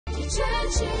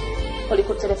oli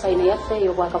ku telefayina yaffe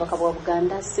ey'obwakabaka bwa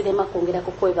Buganda. Sirema kwongera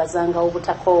kukwebazanga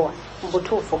obutakoowa mu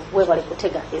butuufu weebale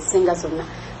kutega esinga zonna.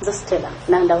 Nze Stella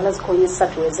nandawula zikoonye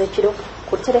 3 ez'ekiro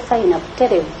ku telefayina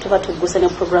butereevu tuba tugguse ne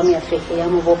puroguramu yaffe eya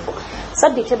mubuufu.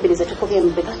 Sabbiiti 2 ze tukubye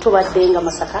emabega tubadde nga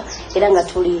Masaka era nga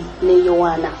tuli ne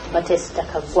Yowaana Batesita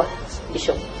Kaggwa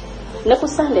Bishop. Ne ku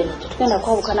Sunday tetugenda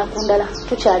kwawukana ku ndala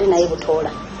tukyali naye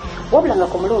Butoola. Wabula nga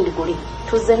ku mulundi guli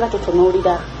tuzze nga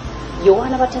tutunuulira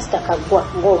Yowaana Batesita Kaggwa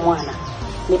ng'omwana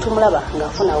ne tumulaba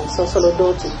ng'afuna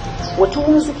obusoosolodooti we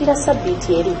tuwunzikira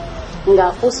sabbiiti eri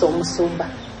ng'afuuse omusumba.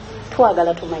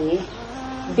 Twagala tumanye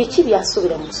biki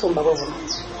byasuubira mu busumba bwe buno.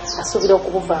 Asuubira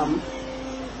okubuvaamu,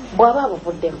 bw'aba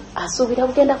abuvuddemu asuubira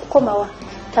bugenda kukomawa.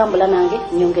 Tambula nange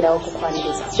nyongerawo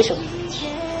okukwaniriza. Bishop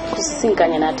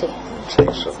tusisinkanye nate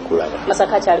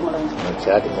Masaka akyali mulungi.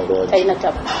 Talina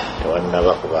ttaba.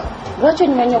 Lwaki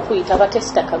onyumya okuyita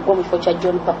Batesita Kaggwa mu kifo kya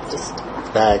John Baptist?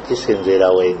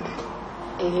 Kisinziira wendi.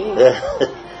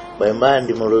 Bwe mba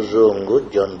ndi mu Luzungu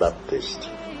John Baptist,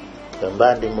 bwe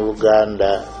mba ndi mu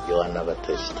Buganda Yowaana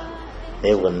Batesita,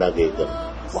 naye bonna geegamu.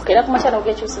 Okeera ku makyala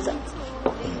ogekyusiza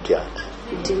nti ate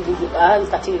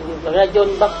kati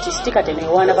John Baptist kati ne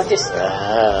Yowaana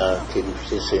Batesita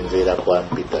kisinziira ku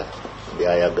ampita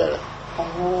byayagala.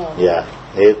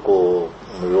 Naye ku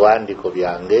mu biwandiiko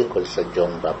byange nkozesa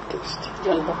John Baptist.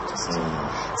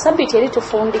 Sabbiiti eri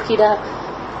tufundikira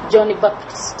John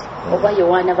Baptist oba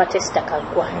Yowaana Batesita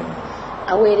Kaggwa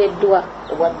aweereddwa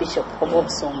obwa Bishop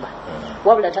obw'obusumba.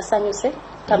 Wabula tasanyuse,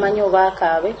 tamanyi oba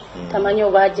akaabe, tamanyi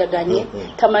oba ajaganye,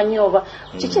 tamanyi oba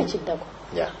kiki ekiddako.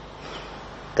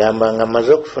 Gamba nga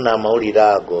maze okufuna amawulire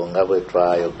ago nga bwe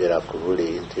twayogera ku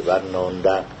buli nti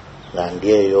bannonda nga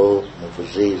ndi eyo mu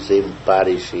buziizi mu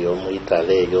parishi y'omu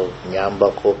Italy eyo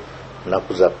nyambako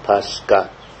nnaku za Pasika.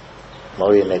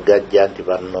 Mawulire ne gajja nti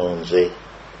bannonze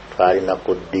twalina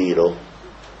ku ddiiro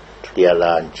tulya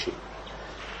lanchi.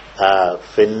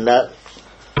 Ffenna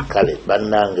kale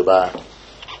bannange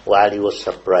waaliwo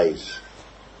surprise.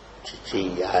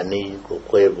 Kiki ani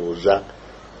okwebuuza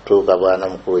tuuka bwana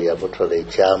mukulu yabutola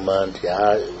ekyama nti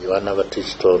Yowaana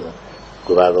Batesita ono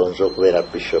gwe balonze okubeera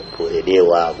Bishop eri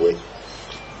ewaabwe.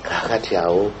 Kaakati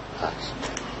awo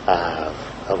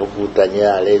abuguutanye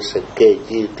aleese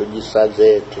keeki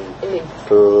tugisaze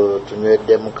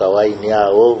tunyweddemu kawayini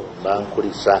awo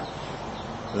bankulisa.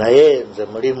 Naye nze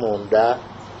muli munda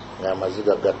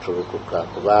ng'amaziga gatulukuka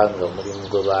kubanga omulimu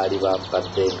gwe baali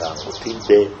bampadde nga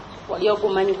ngutidde. Wali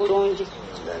ogumanyi bulungi?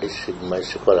 Nali simanyi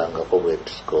sikolangako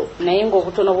bwetisiko. Naye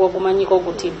ng'obutono bw'ogumanyiko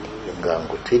ogutidde? Nga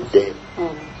ngutidde.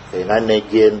 Era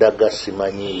negyendaga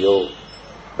simanyiyo,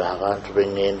 abantu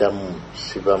bengendamu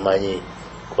sibamanyi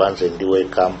kwanze ndiwe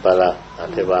Kampala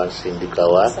ate bansindika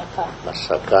wa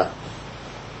Masaka.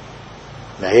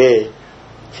 Naye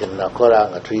kyenakola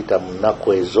nga tuyita mu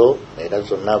nnaku ezo era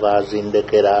zonna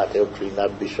bazindekera ate tulina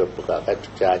Bishop kaakati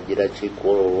kyagira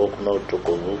kikulu olwokuna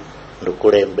otukuvu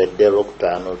ndukulembedde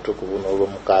olwokutaano otukuvu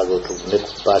n'olwomukaaga otukuvu ne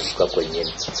ku Pasika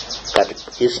kwennyini.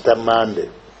 Kati Easter Monday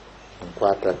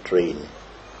nkwata train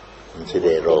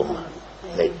nzira e Roma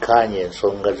nekkaanya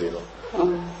ensonga zino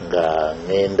nga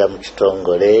ngenda mu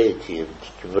kitongole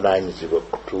kivunaanyizibwa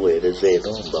okutuweereza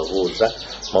eno mbabuuza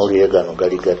mawulire gano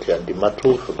gali gatya ndi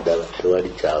matuufu ddala tewali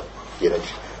kyagira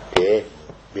te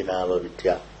binaaba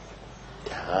bitya.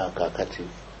 Kaakati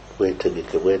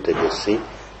bwetegesi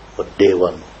odde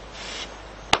wano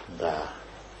nga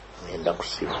ngenda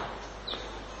kusiba.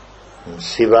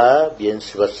 Nsiba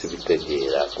byensiba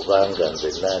sibitegeera kubanga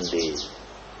nze nandi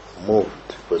moved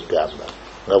kwegamba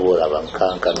nga bwolaba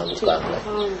nkankana bukankana.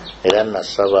 Era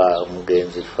nasaba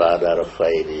omugenzi Father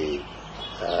Rafaeli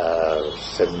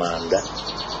Semanda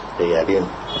eyali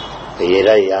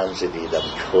era yanzirira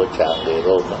mu kifo kyange e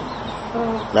Roma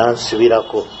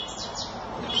nansibirako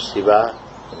nsiba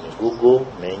emigugu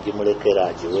nenjimulekera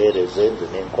agiweereze nze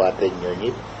nenkwata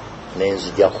ennyonyi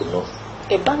nenzija kuno.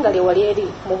 Ebbanga lye wali eri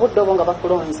mu budde obwo nga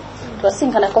bakulonze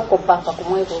twasinkanako ko Papa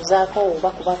kumwebuuzaako oba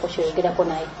kubaako kyoyogerako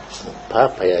naye?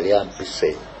 Papa yali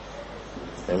ampise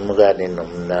nemugane nno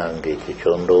munnange ekyo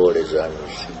kyondowooleza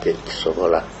sijja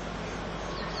kisobola.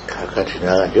 Kaakati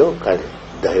nanjo kale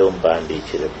ddayo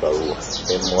mpandiikire ebbaluwa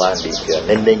nemuwandiikira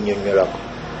nenennyonnyolako.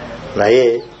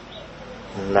 Naye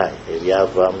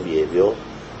ebyavaamu byebyo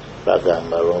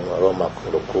bagamba Roma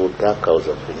kulukuuta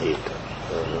causa finita.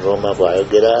 Roma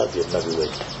bw'ayogera byonna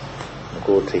biwedde.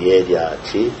 Nkuuta yeerya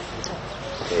ki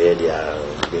teyeerya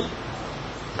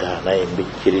nga naye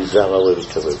mbikkiriza bawe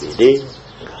ebitabo biri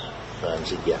nga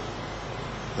nzija.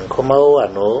 Nkomawo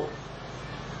wano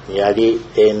yali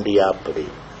endi ya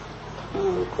April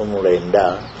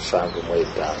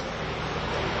 1975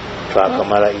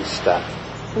 twakamala Easter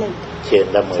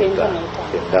kyenda mu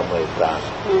etaano.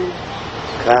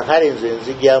 Kaakale nze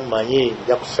nzija mmanyi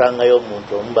nja kusangayo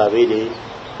omuntu omu babiri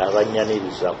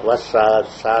abanyaniriza kuba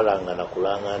saalanga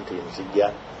nakulanga nti nzija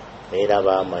naye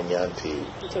baamanya nti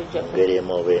ngeri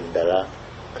emu oba endala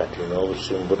kati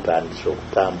n'obusimu butandise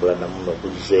okutambula namuno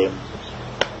buzzeemu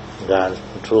nga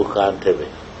ntuuka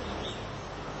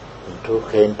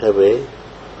Entebbe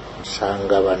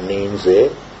nsanga baninze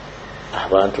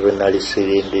abantu be nali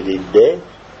sirindiridde.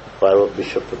 Waliwo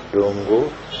Bishop Ddungu,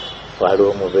 waliwo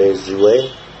omubeezi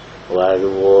we,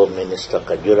 waliwo Minisita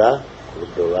Kajula ku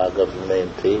ludda olwa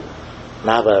gavumenti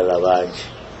n'abalala bangi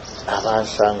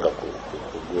abansanga ku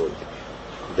Gooji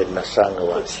be nasanga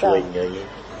wansi w'ennyonyi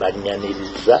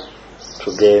bannyaniriza.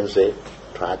 Tugenze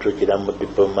twatuukira mu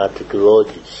Diplomatic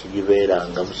Lodge,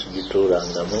 sigibeerangamu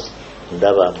sigituulangamu,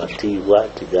 ndaba amatiibwa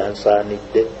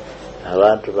tigansaanidde.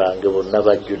 Abantu bange bonna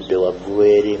bajjudde waggulu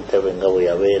eri Entebbe nga bwe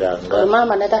yabeeranga.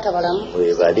 Maama ne taata balamu bwe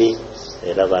bali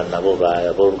era nabo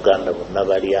abooluganda bonna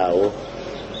bali awo.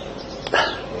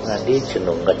 Nga ndi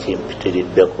kino nga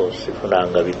kimpitiriddeko,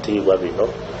 sifunanga bitiibwa bino.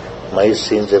 Mayi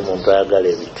sinze muntu ayagala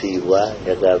ebitiibwa,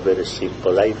 njagala very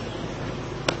simple life.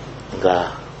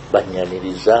 Nga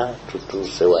bannyaniriza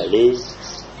tutuuse wali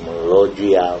mu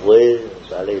loogi yaabwe,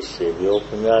 baleese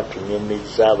ebyokunywa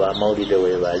tunyumiza, abamawulire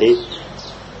we bali.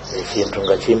 Ekintu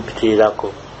nga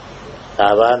kimpitirirako.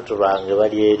 Abantu bange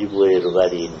bali eri bweru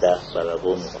balinda balabe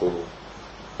omukulu,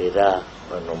 era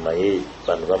bano maye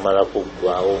bano bamala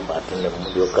kuggwawo ate ne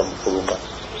mulyoka mufuluma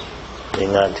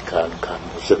ninga nti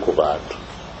kambuze ku bantu,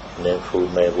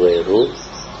 nenfuluma ebweru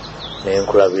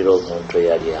nenkulabira omuntu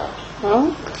eyali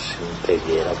awo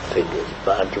simutegeera butegeezi.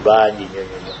 Bantu bangi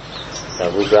nnyo.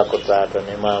 Nabuuzaako taata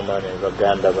ne maama ne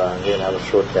baganda bange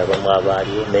n'abasooti abamu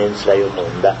abaaliyo nenzirayo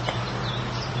munda.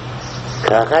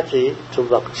 Kaakati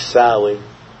tuva ku kisaawe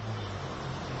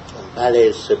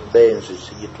baleese Benzi,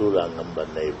 sigituulanga mu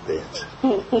bannaye Benzi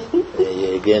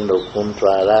egenda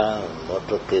okuntwala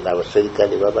motoka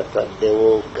n'abaserikale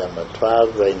babataddewo gamba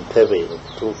twava Entebbe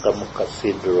okutuuka mu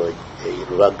Cathedral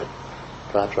Lubaga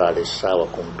twatwala essaawa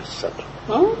 3.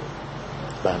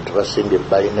 Bantu basimbye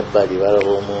ebbali n'ebbali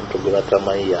balaba omuntu gwe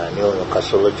batamanyi yaani ono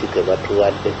kasolo ki ke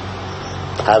batuwadde.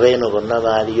 Abeeno bonna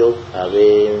baaliyo,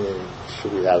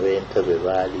 ab'Entebbe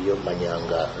baaliyo,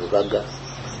 manyanga Lubaga.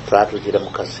 Twatuukira mu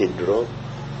Cathedral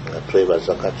nga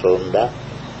twebaza Katonda,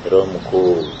 era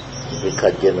omukulu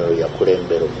Vicar General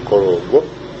yakulembera omukolo ogwo.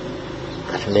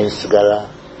 Kati nensigala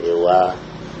ewa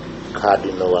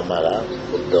Cardinal Wamala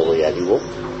budde bwe yaliwo,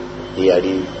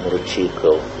 yali mu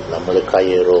lukiiko,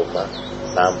 namulekayo e Roma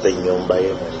nampa ennyumba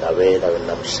ye mwe nabeera we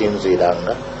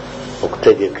namusinziiranga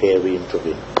okutegeka ebintu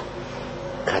bino.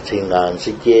 Kati nga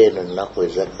nzija eno ennaku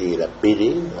ezaddiira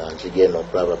 2 nga nzija eno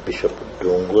okulaba Bishop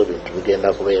Ddungu, ebintu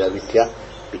bigenda kubeera bitya,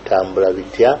 bitambula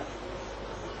bitya.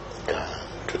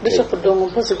 Bishop Ddungu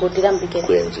mpozi gudira mu bigere,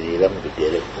 kwenzirira mu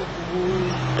bigere.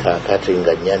 Kaakati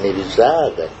nga nnyaniriza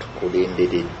nga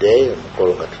tukulindiridde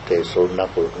omukolo nga tuteesa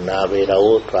olunaku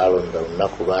lunaabeerawo. Twalonda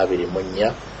olunaku lwa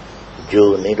 24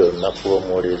 Juuni, lw'olunaku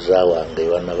lw'omuwuliriza wange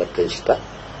wannabatesita,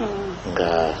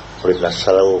 nga bwe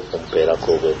nasalawo okumpeerako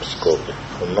obwepisikoopi.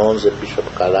 Nonze Bishop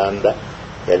Kalanda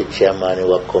yali chairman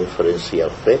wa conference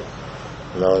yaffe,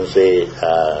 nonze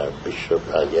Bishop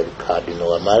yali Cardinal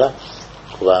Wamala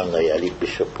kubanga yali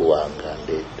Bishop wange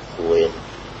ande weenu.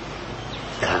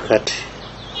 Kaakati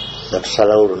nga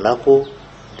tusalawo olunaku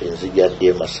tenzija ddi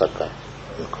e Masaka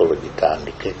emikolo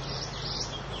gitandike,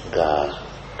 nga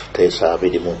tuteesa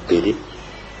 22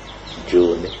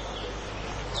 Juuni.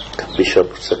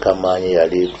 Bishop Sekamanyi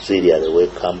yali auxiliary we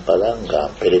Kampala nga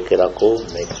mperekerako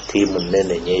ne tiimu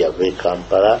nnene nnyo yava e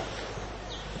Kampala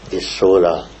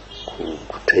esobola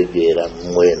kutegeera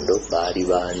muwendo, baali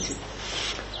bangi.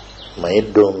 Manyi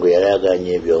Ddungu yali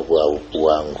aganye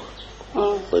ebyobwabuwangwa.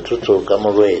 Bwe tutuuka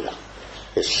mu Lwera,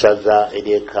 essaza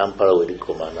ery'e Kampala we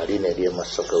likoma nali n'ery'e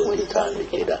Masaka we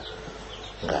litandikira,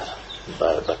 nga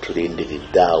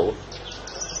batulindiridde awo,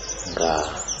 nga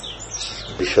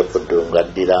Bishop Ddungu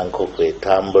addira nkoko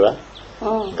etambula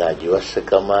ng'agiwa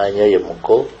Ssekamaanya ye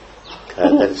muko.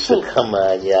 Kaakati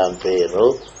Ssekamaanya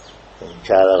mpeero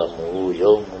omukyala bamuwuuyo,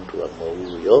 omuntu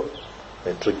bamuwuuyo,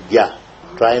 ne tujja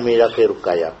twayimirirako e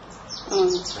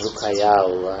Lukaya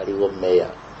awo waliwo meya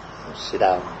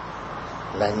musiraamu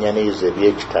nannyaniriza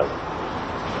eby'ekitabo,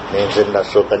 nenze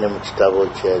nasooka ne mu kitabo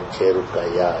ky'e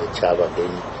Lukaya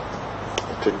ekyabagenyi.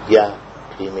 Ne tujja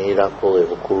tuyimirirako e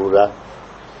Bukulula,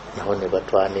 naho ne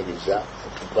batwaniriza, ne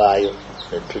tuvaayo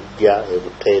ne tujja e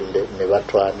Butende ne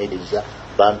batwaniriza.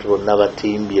 Abantu bonna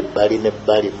batimbye ebbali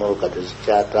n'ebbali, mmotoka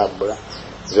tezikyatambula,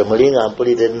 nze mulinga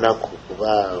mpulira ennaku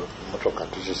kuba motoka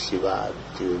tuzisiba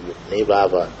naye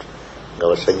b'abantu nga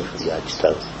basanyufu bya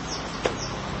kitalo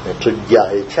ne tujja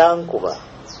ekyankuba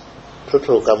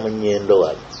tutuuka mu nnyendo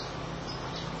wano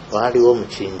waaliwo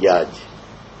omukinjaaji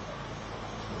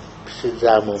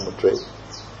pisizaamu omutwe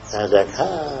nagati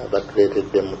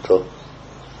batuleetedde muto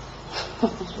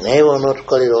naye bona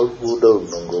otukolera oluguudo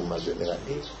luno ng'omaze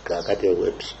kakati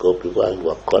obwepisikoopi bwange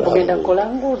wakola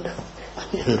nguudo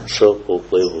nosooka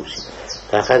okwebuusa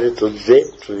kakati tuzze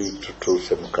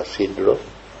tutuuse mu kasidro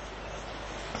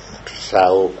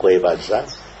tusaawa okwebaza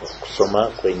okusoma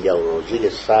kwenjawulo ozira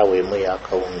essaawa emu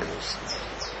yakawungeezi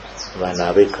bano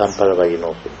ab'e Kampala balina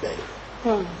okuddayo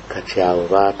kati awo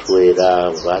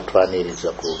baatwaniriza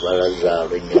ku lubalaza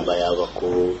lw'ennyumba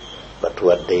y'abakulu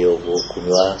batuwaddeyo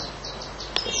obwokunywa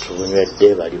tubunywedde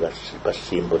bali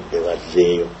basimbudde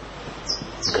bazzeeyo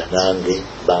nga nange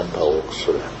bampawo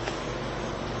okusula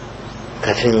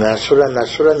kati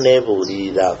nasula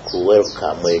neebuulirira ku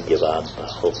welcome gye bampa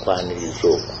okwaniriza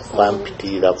okwo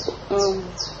kwampitirirako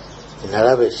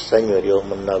nalaba essanyu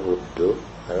ery'omunnabuddo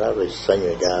nalaba essanyu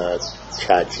erya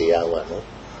kyaki eyawano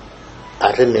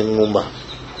ate neŋŋuma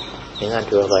nga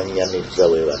nti babanyamizza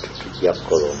bwe bati tujja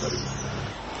kukola omulimu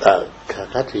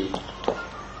kakati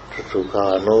tutuuka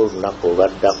wano olunaku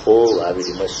olwaddako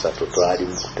 23 twali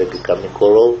mu kutegeka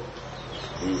mikolo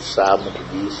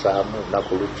tugiyisaamu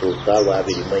olunaku lutuuka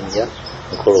 24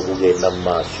 mukolo gugenda mu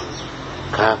maaso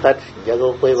kakati njaga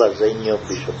okwebaza ennyo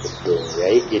Bishop Ddongo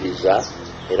yayigiriza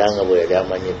era nga bwe yali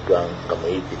amanyiddwa nga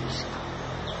muyigiriza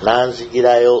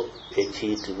nanzigirayo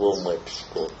ekiyitibwa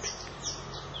omwepisikoopi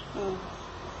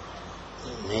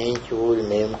nenkiwuli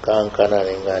nemukankana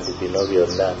nenga ndi bino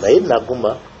byonna naye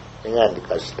naguma nenga ndi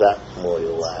kasita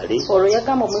mwoyo waali olwo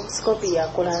yagamba omwepisikoopi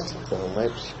yakola ati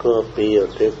omwepisikoopi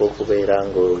oteeka okubeera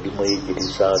ngaoli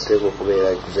muyigiriza oteeka okubeera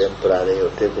exemplary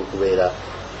oteeka okubeera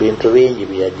bintu bingi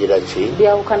byagira ki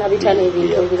byawukana bitya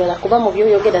n'ebintu ebirala kuba mu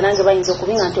byoyogera nange bayinza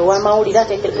okubinga nti owamawulire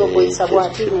ateekeddwa okweyisa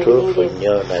bwati kituufu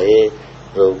nnyo naye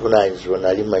ng'obuvunanyizibwa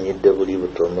nali manyidde buli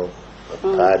butono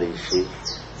parishi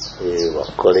wa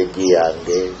koleji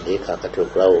yange naye kakati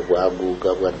okulaba obwaguuga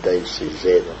bwa dayisizi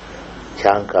eno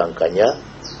kyankankanya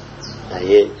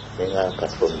naye nenga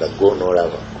Katonda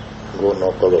gw'onoolaba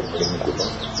gw'onookola omulimu guno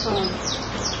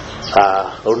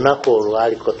olunaku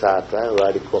olwaliko taata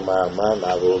lwaliko maama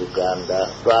n'abooluganda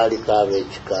lwaliko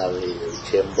ab'ekika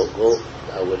ky'embogo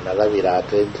awe nalabira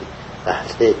ate nti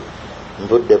ate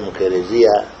mbudde mu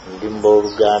kereziya ndi mu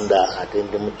booluganda ate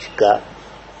ndi mu kika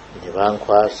ne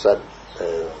bankwasa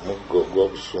muggo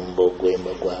gw'obusumba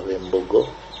gw'ab'embogo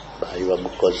baali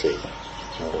bagukoze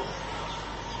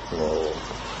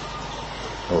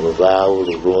mu lubaawo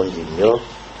lulungi nnyo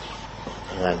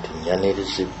nga nti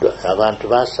nyaniriziddwa abantu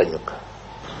baasanyuka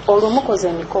olwo mukoze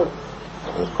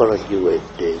emikolo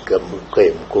giwedde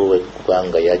mukulu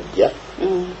w'eggwanga yajja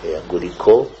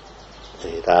eyaguliko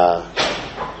era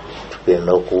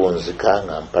tugenda okuwunzika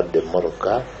nga mpadde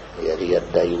emmoroka yali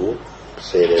yaddayo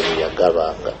ebiseera ebyo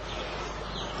yagabanga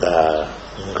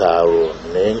ngaawo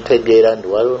nentegeera ndi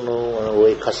waliwo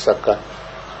n'ow'ekasaka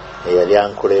eyali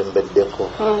ankulembeddeko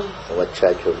owa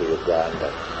Church of Uganda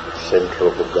Central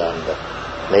Buganda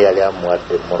naye yali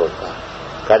amuwadde emmoroka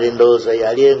kale ndowooza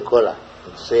yali enkola mu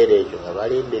kiseera ekyo nga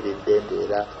balindiridde nti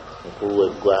era mukulu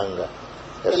w'eggwanga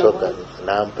yasooka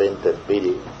nampa ente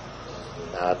 2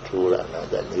 n'atuula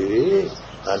nagani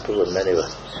bantu bonna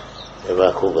ne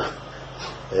bakuba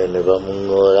ne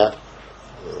bamuŋŋoola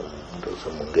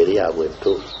mu ngeri yaabwe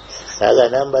entuufu naga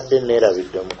nambadde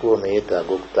neerabidde omukulu ono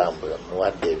yeetaaga okutambula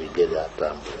muwadde ebigere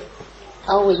atambule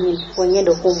awo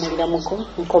wenyenda okuwumuliramuko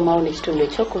nkomawo n'ekitundu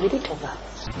ekyokubiri tova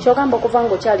kyogamba okuva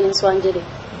nga okyali nswanjere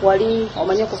wali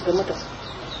omanyi okuvuga emmotoka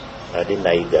nali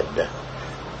nayigadda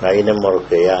nalina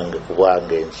emmoroka eyange ku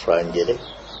bwange enswanjere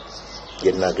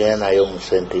gye nagenda nayo mu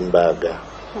sentimbaga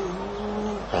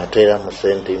ate era mu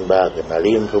sentimbaga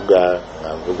nali nvuga nga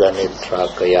nvuga ne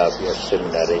traka ya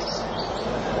seminary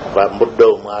bambudde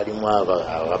omwalimu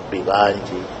ababbi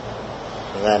bangi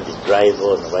nga ndi drive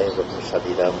ono bayinza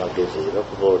okumusalira amagezi era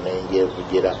okuba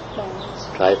onenjevugira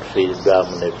twali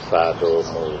tufiiriddwamu n'ebifaado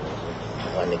mu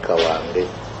manika wange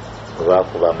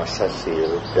olwakuba amasasi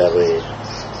oludda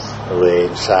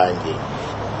lw'ensangi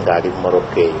ng'ali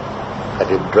mmoroka eyo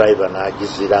kati driver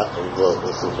n'agizira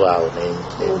okuvaawo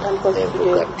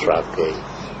nenvuga truck eyo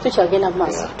tukyagenda mu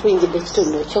maaso tuyingidde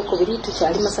ekitundu ekyokubiri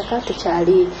tukyali Masaka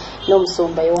tukyali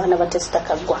n'omusumba Yohana Batesta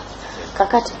Kaggwa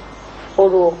kakati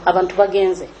olwo abantu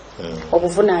bagenze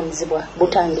obuvunaanyizibwa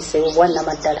butandise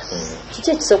obwannamaddala kiki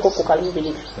ekisooka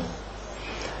okukalubirira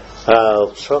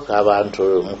Okusooka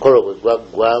abantu mukolo bwe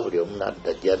gwaggwa buli omu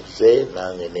nadda jazze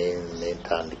nange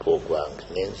nentandika ogwange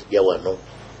nenzija wano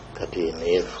kati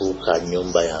neefuuka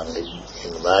nnyumba yange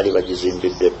baali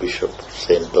bagizimbidde Bishop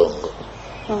Ssentongo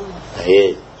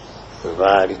naye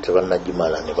baali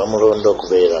tebannagimala ne bamulonda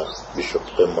okubeera Bishop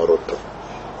w'Emoroto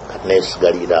kati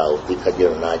neesigalira awo vika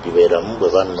gero n'agibeeramu bwe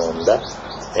bannonda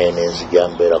naye nenzija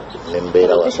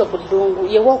nembeera wano. Bishop Ddungu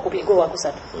ye wookubigwa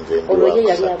wakusatu olwo ye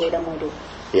yali abeera mu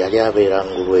yali abeera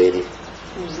Ngulweri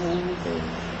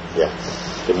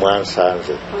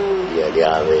temwansanze yali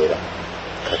abeera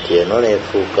kati eno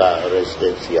neefuuka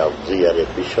residence ya auxiliary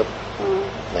bishop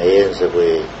naye nze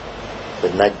bwe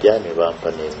najja ne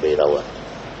bampa nembeera wano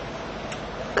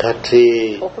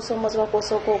kati okusomozebwa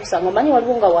kwosooka okusanga omanyi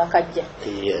waliwo nga wakajja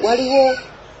waliwo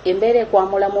embeera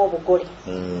ekwamulamu obugole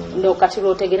ndo kati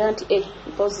lwotegera nti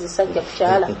mpozi zisajja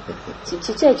kukyala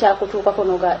kiki ekyakutuukako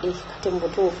noga kati mu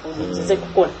butuufu kize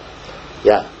kukola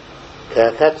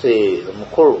kakati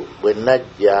omukulu bwe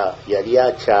najja yali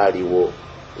akyaliwo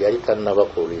yali tannaba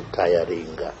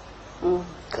kulitayaringa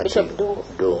Bishop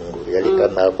Ddungu yali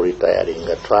tannaba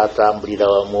kulitayaringa twatambulira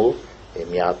wamu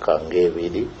emyaka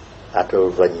ng'ebiri ate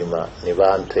oluvannyuma ne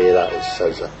banteera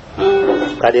essaza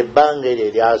kale ebbanga eryo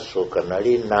eryasooka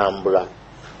nali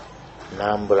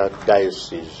nambula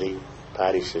diocese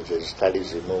parishes ezitali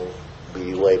zimu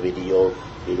biriwo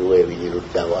ebiri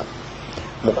luddawa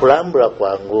mu kulambula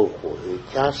kwange okwo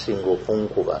ekyasinga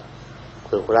okunkuba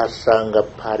kwe kulasanga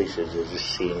parishes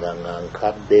ezisinga nga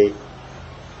nkadde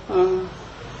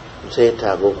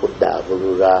zeetaaga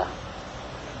okuddaabulula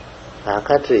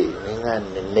akati ninga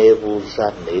nebuuza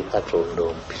naye Katonda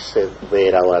ompise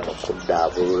kubeera wano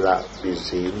kuddaabulula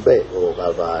bizimbe oba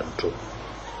bantu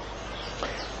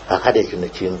akati ekyo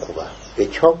nekinkuba.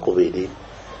 Ekyokubiri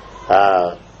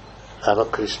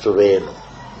abakristo beeno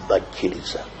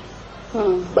bakkiriza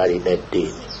balina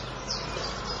eddiini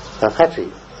kakati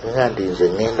nga ndi nze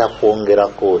ngenda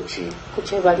kwongerako ki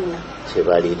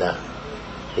kyebalina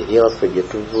eri awaffe gye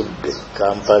tuvudde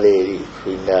Kampala eri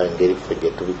tulina engeri ffe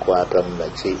gye tubikwatamu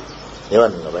naki naye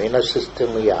wano nga balina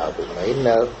sisitemu yaabwe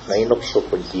nayina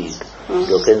okusooka ogiyiga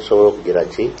ndyoke nsobola okugira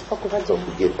ki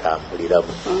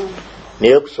okugitambuliramu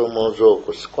naye okusomooza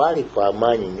okwo sikwali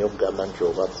kwamaanyi nnyo okugamba nti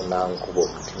oba kunankuba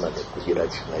omutima nekugira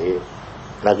ki naye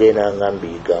nagenda nga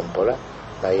mbiyiga mpola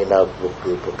nayina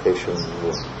vocation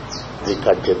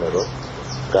vika general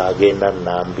ng'agenda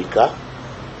nambika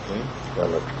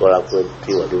wano tukola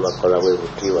bwebuti wali bakola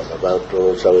bwebuti wano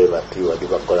batooza bwe bati wali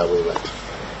bakola bwe bati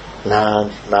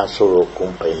nasobola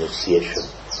okumpa initiation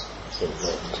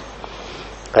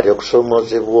kati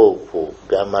okusomoozebwa okwo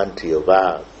gamba nti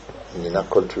oba nina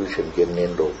contribution gye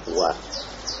ŋŋenda okuwa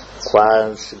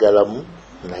kwansigalamu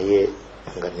naye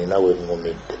nga nina we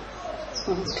ŋŋumidde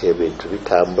nti ebintu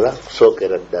bitambula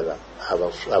kusookera ddala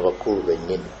abakulu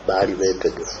bennyini baali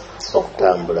beetegefu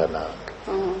okutambula nange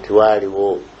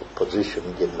tiwaaliwo position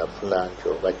gye nafuna nti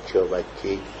oba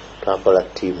ki twakola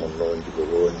ttiimu nnungi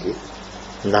bulungi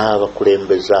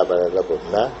n'abakulembeze abalala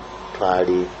bonna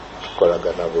twali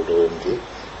tukolagana bulungi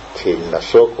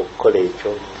kyenasooka okukola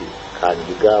ekyo nti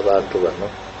kanjiga abantu bano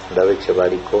ndabe kye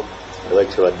baliko ndabe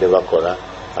kye badde bakola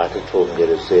ate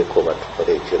twongerezeeko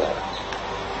batukole ekirala.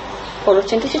 Olwo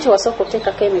kintu ki kyewasooka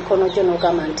okuteekako emikono gyo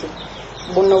n'ogamba nti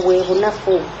buno bwe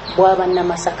bunafu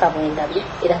bw'abannamasaka bwendabye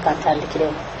era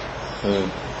kantandikirewo?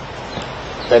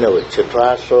 Anyway, kye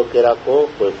twasookerako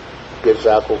kwe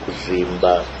kugezaako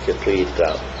okuzimba kye tuyita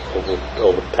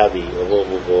obutabi oba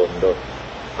obubondo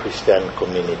Christian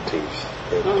communities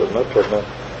tonotono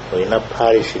olina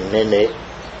parish nnene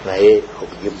naye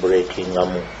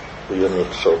okugibreakingamu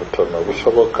units obutono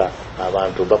obusoboka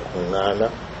abantu bakuŋŋaana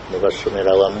ne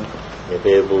basomera wamu ne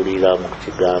beebuulira mu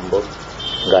kigambo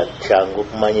nga kyangu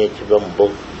okumanya ekiva mu bo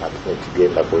ate ne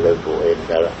kigenda ku level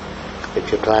endala.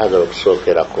 Ekyo twayagala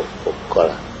okusookerako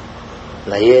okukola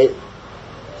naye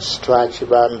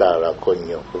sitwakibandaalako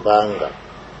nnyo kubanga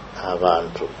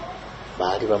abantu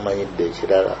baali bamanyidde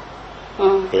ekirala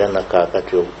era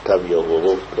nakaakati obutabi obwo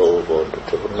obubondo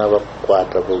tebunaba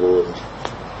kukwata bulungi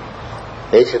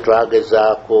naye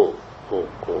kyetwagezaako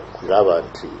okulaba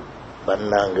nti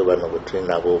bannange bano bwe tuli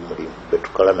nabo omulimu bwe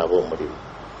tukola nabo omulimu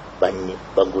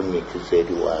bagunyikiza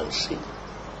eri wansi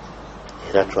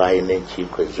era twalina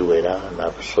enkiiko eziwera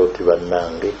n'abasooti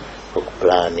bannange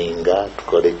okupulaninga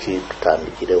tukole ki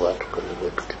tutandikirewa tukolebwe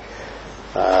tuti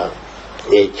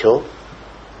ekyo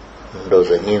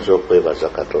ndowooza nnyinza okwebaza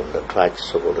Katonda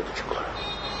twakisobola okukikola.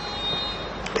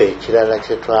 Ekirala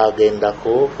kye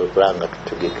twagendako bwe bulanga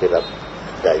tutegekera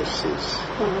diocese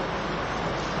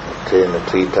ne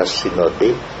tuyita sinodi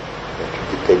ne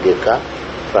tugitegeka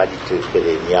twagiteekera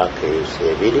emyaka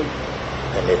ebiri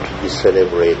ne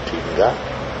tugiselebratinga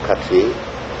kati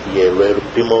ye lwe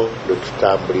lupimo lwe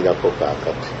tutambulirako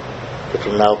kaakati.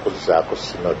 Tetunaawo kuzzaako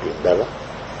sinodi ndala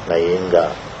naye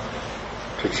nga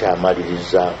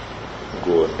tukyamaliriza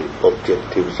gundi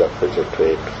objectives zaffe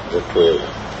zetwewa.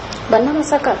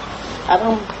 Bannamasaka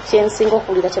abamu kyensinga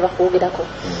okuwulira kye bakwogerako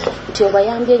nti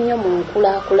obayambye nnyo mu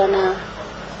nkulaakulana,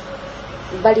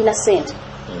 balina ssente,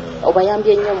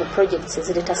 obayambye nnyo mu projects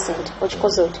ezireeta ssente,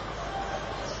 okikoze oti?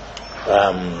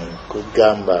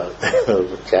 Kugamba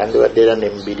kyandibadde era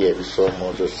n'emibiri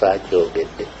ebisoomoozo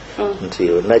saakyogedde nti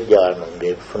onajja wano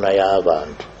ng'enfuna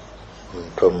y'abantu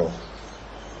ntono,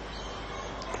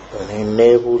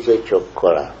 neebuuza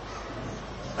ekyokukola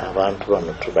abantu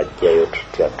bano tubajjayo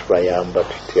tutya, tubayamba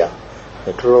tutya,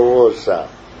 ne tulowooza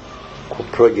ku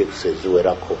projects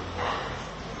eziwerako.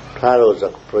 Twalowooza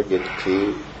ku projekiti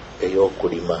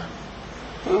ey'okulima,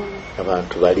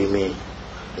 abantu balimi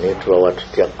naye tubawa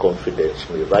tutya confidence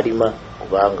mu balima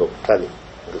kubanga obutale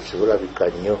nga sibulabika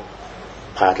nnyo,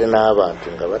 ate n'abantu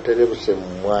nga baterebuse mu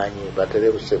mwanyi,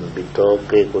 baterebuse mu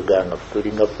bitooke, kweganga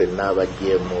tulinga ffenna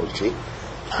abajjeemuuki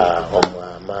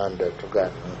omwamanda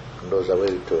ndowooza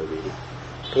bwebito bibiri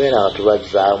tubeera nga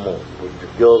tubazzaamu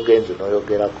gyogenze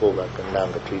n'oyogerako bagenda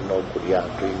nga tulina okulya,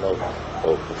 tulina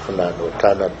okufuna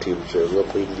alternatives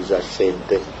ez'okuyingiza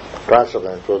ssente. Twasooka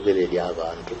ne twogera eri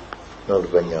abantu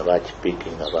n'oluvannyuma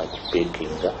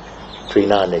bakipiikinga.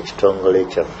 Tulina n'ekitongole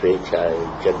kyaffe ekya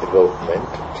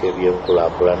development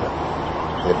ky'ebyenkulaakulana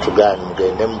ne tugaana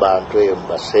mugende mu bantu eyo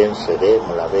mubasensere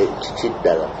mulabe kiki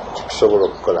ddala kitusobola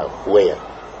okukola weya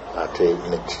ate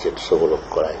ne kiki kyetusobola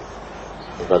okukolayo.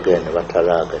 Ne bagenda ne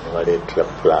batalaaga ne baleetera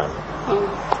pulaani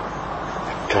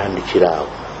tutandikira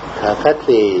awo.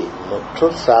 Kaakati mu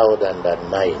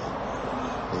 2009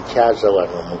 nkyaza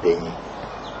wano omugenyi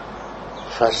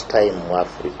first time mu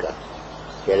Africa,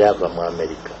 yali ava mu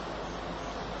America.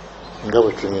 Nga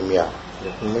bwe tunyumya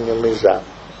nemunyumiza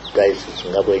diocese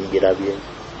nga bwe njirabye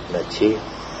naki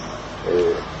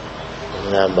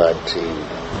ngamba nti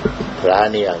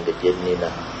pulaani yange gye nnina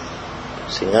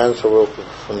singa nsobola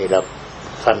okufunira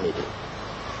family,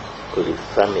 buli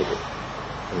family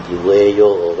ngiweeyo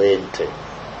oba ente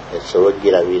esobola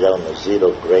ogirabira ono zero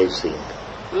grazing,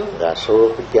 ng'asobola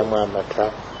okugyamu amata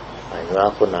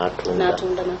anywako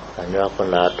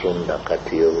n'atunda.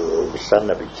 Kati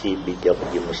obusana biki bijja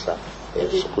kugimusa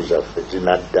ensuku zaffe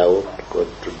zinaddawo,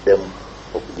 tuddemu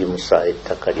okugimusa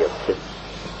ettaka lyaffe,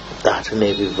 ate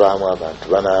n'ebivaamu abantu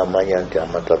banamanya nti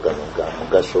amata gano ga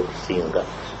mugaso okusinga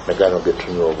ne gano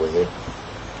getunywa obunye.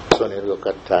 So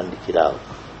neryoka tutandikira awo.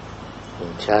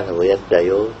 Omukyala bwe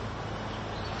yaddayo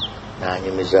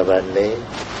n'anyumiza banne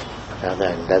naga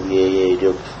ndabyeyo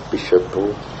eryo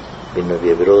bishopu, bino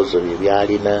bye birowoozo bye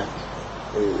byalina,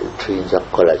 tuyinza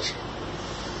kukola ki?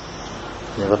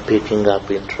 Ne picking up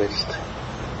interest.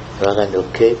 Ne baga nti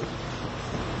okay,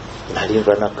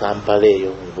 nalinva na Kampala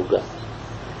eyo mbuga,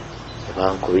 ne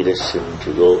bankubira essimu nti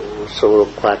osobola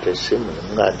okukwata essimu,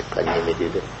 nga nti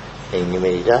kanyimirire.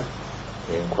 Nenyimirira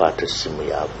ne nkwata essimu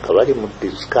yaabwe nga bali mu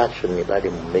discussion, bali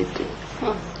mu meeting.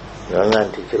 Ne baga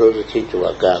nti ekirowoozo kiki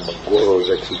wagamba,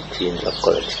 gwolowooza kiyinza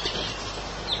kukola kiti?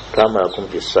 Twamala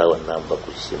kumpi essaawa namba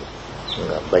ku ssimu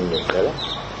nga banyongala.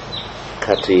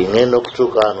 Kati ngenda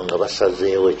okutuuka wano nga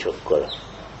basazeewo ekyokukola.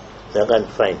 Naga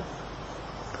nti fine,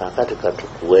 kaakati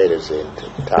katukuweereza ente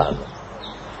 5.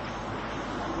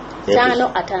 5.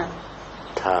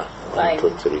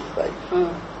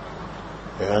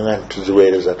 Naga nti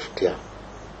tuziweereza tutya?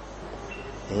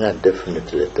 Nga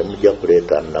definitely temujja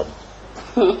kuleeta nnamu.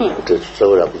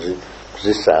 Tetusobola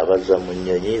kuzisaabaza mu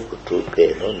nnyonyi kutuuka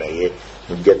eno, naye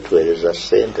mujja tuweereza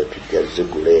ssente tujja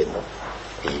zigula eno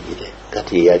eyire.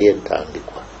 Kati yali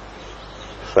entandikwa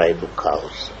 5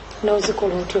 cows.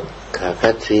 N'ozikola otyo?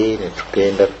 Kaakati ne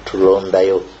tugenda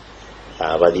tulondayo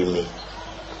abalimi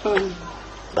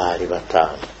baali 5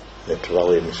 ne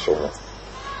tubawa emisomo.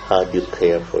 How do you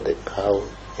care for the cow?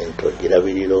 Ente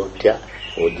ogirabirira otya,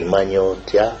 ogimanya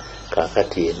otya,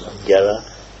 kaakati eno njala,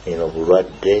 eno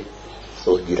bulwadde,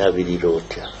 ogirabirira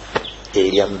otya,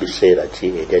 erya mu biseera ki,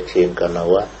 erya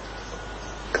kyenkanawa.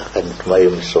 Kaakati ne tumayo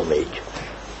emisomo egyo.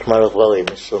 Tumala okubawa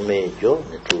emisomo egyo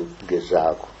ne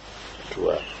tugezaako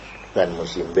nga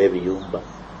muzimbe ebiyumba,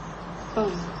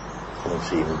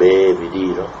 muzimbe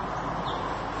ebiriiro,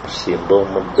 musimbe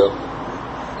omuddo,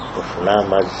 mufune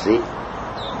amazzi,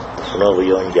 mufune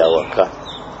obuyonjo awaka.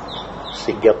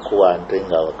 Sijja kukuwa nte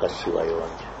nga awaka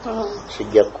siwayonja,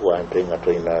 sijja kukuwa nte nga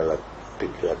tolina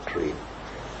latrine,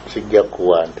 sijja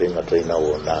kukuwa nte nga tolina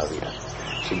woonaabira,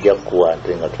 sijja kukuwa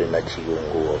nte nga tolina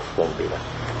kiyungu wofumbira.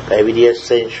 Ebiri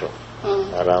essential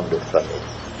around the family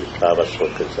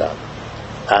bitwabasokezaamu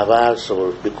abasobola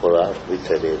okubikola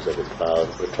bitereeza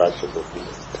betwasobola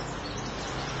okuyita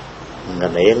nga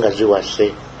naye nga ziwase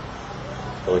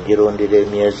ogirondera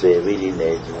emyezi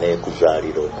 2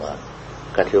 nekuzaalira omwana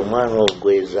kati omwana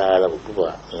ogwezaala bweguba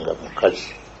nga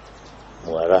mukazi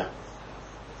muwala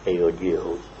eyo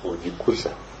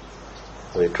ogikuza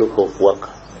wetuuka okuwaka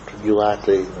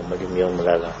netugiwaate omulimu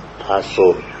omulala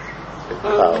twasoomi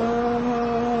ekaawo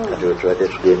kati wetubadde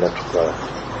tugenda tukola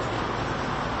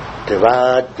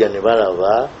tebajja ne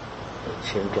balaba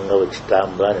ekintu nga bwe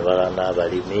kitambula ne balaba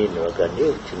n'abalimi ne bagamba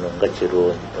kino nga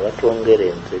kirungi ne batwongera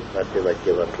ente badde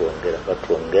bajja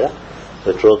batwongera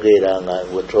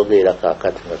wetwogerera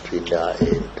kaakati nga tulina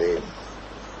ente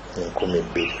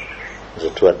 2,000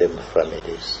 zetuwadde mu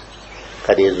families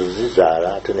kati ezo zizaala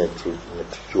ate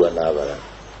netukiwa n'abalala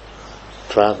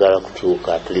twagala kutuuka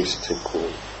at least ku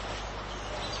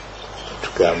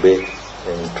tugambe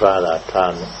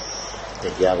 5,000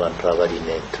 egy'abantu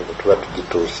abalina ente bwetuba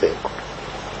tugituuseeko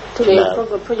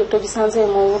project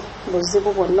ogisanzeemu buzibu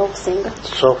bwonna okusinga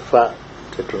sofa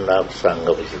tetunabusanga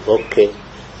buzibu okay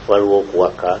waliwo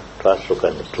okuwaka twasooka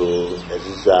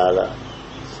nezizaala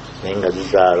naye nga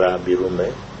zizaala birume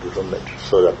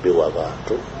tusobola biwa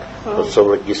abantu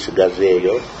osobola ogisigaza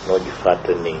eyo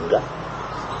n'ogifateninga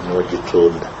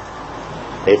n'ogitunda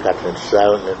naye kati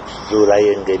netuzuulayo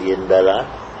engeri endala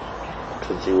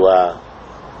tuziwa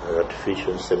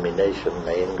artificial insemination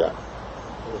naye nga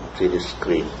ziri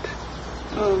screened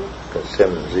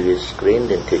ziri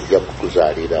screened nti ejja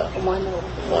kukuzaalira omwana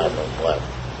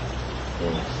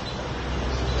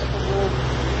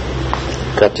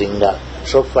kati nga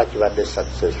sofa kibadde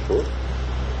successful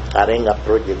ate nga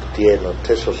project eno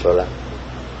tesosola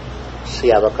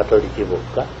si abakatoliki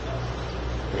bokka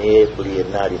naye buli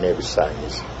yenna alina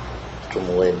ebisaanyizo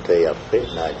tumuwa ente yaffe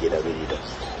n'agirabirira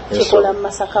kikola mu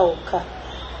Masaka wokka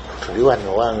tuli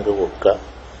wano wange wokka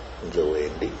nze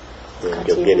wendi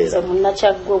wenjogerera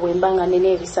munnakyagwe bwembanga nina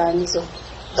ebisaanyizo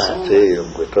ate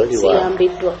gwe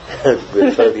siyambiddwa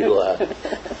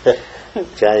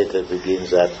charity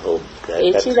begins at home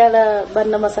ekirala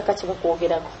bannamasaka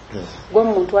kyebakwogerako gwe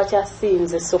omuntu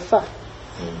akyasinze sofa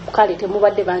kale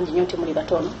temubadde bangi nnyo temuli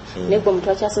batono naye gwe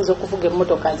omuntu akyasinze okuvuga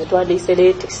emmotoka ze twandiise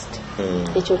latest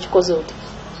ekyo kikoze oti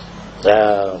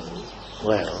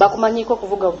bakumanyiko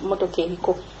okuvuga mmotoka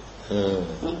eriko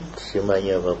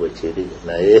simanyi aba bwe kiri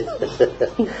naye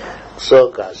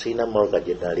kusooka siina mmotoka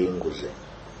gye nali nguze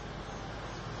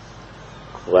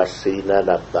kuba siina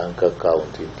na bank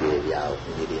account nti eryawo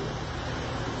ngirina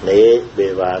naye be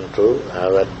bantu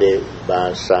abadde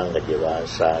bansanga gye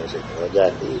bansanze ne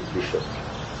bagamba bishop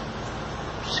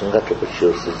singa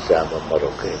tukukyusizaamu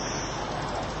mmotoka eno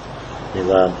ne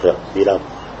bampa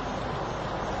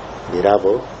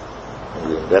birabo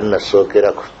nga nasookera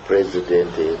ku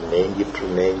president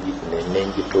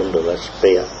nenjitunda oba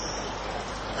spare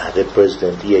ate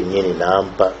president yennyini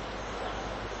nampa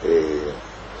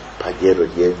pajero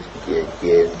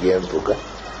gyenvuga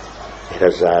era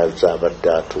zabadde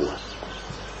atuwa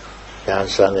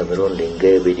yansanga emirundi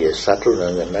ng'ebiri esatu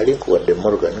nga nali nkuwadde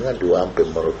emmotoka nga ndiwampa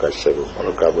emmotoka sebo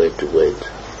emmotoka bweti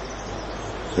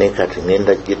naye kati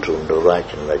ngenda gitunda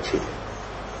olwakino nakiri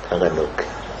anga noke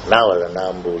naawala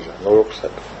nambuuza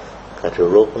n'olwokusatu kati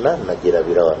olwokuna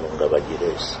nagirabira wano nga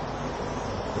bagireesa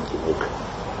ngivuga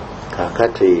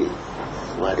kakati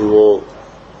waliwo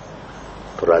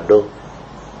Prado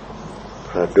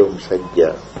omusajja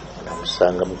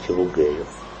namusanga mu kibuga eyo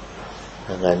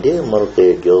nga ndi emmotoka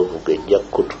eyo gyovuga ejja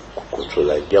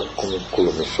kukutula ejja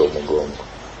kukulumisa omugongo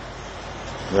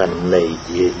nga nimunayi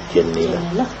gyenina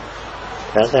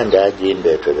naga ndi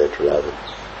agindeetere tulabe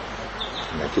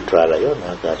nakitwalayo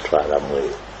nagatwalamu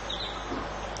eyo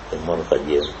emmotoka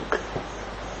gyenvuga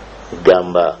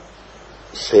gamba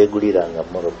seeguliranga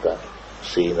mmotoka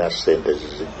siina ssente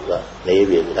zizigula naye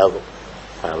byebirabo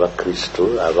abakristo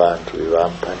abantu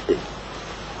bebampadde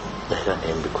era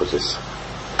nembikozesa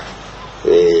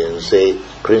nze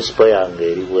principle yange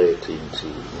eri bweti nti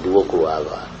ndiwo ku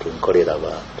lw'abantu nkolera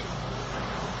abantu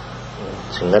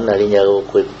singa nalinyawo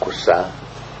okwekusa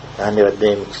nandibadde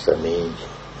n'emikisa mingi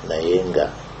naye nga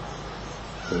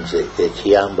nze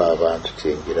ekiyamba abantu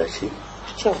kyengira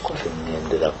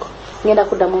kyengenderako ngenda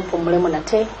kuddamu mpumulemu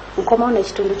nate nkomawo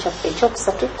n'ekitundu kyaffe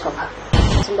ekyokusatu toba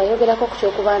mbayogerako ku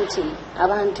kyokuba nti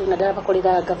abantu naddala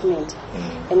bakolera gavumenti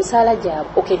emisaala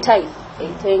gyabwe oketayi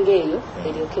eitenga eyo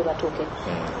eryoke batuuke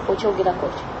okyogerako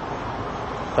kyo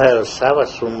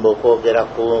Ssaabasumba okwogera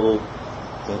ku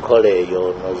nkola eyo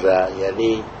noza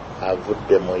yali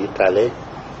avudde mu Italy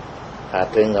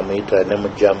ate nga mu Italy ne mu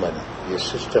Germany ye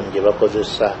system gye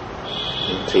bakozesa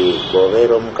nti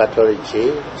bw'obeera omukatoliki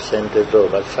sente zo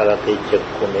basalako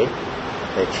eky'ekkumi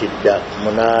nekidda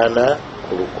 8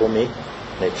 ku 100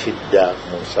 nekidda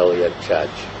mu nsawo ya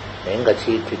church naye nga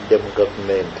kiyitidde mu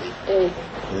gavumenti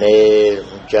ne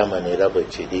mu Germany era bwe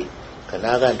kiri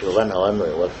kanaaga nti oba na wano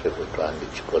ewaffe bwe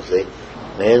twandikikoze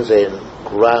naye nze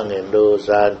kulwanga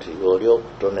endowooza nti oli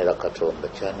okutonera Katonda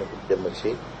kyanigudde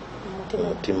muki mu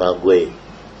mutima gwe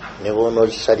ne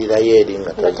bw'onoozisalirayo eri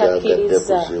nga tajagadde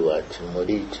kuziwa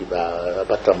kimuli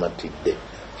batamatidde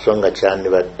so nga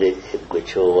kyandibadde eggwe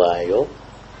kyowaayo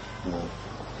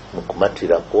mu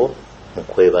kumatirako mu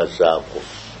kwebazaako.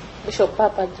 Bishop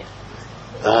Papa ja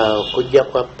okujja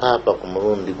kwa Papa ku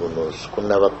mulundi guno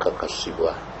sikunaba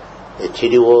kakasibwa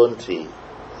ekiriwo nti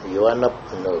Yohana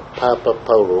Papa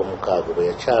Paulo omukaaga bwe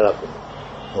yakyala kuno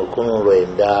mu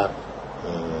 1900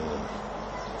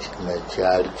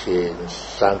 nakyali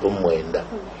 79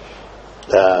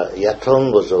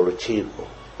 yatongoza olukiiko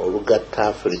olugatta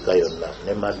Afrika yonna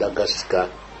ne Madagascar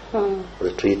lwe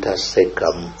tuyita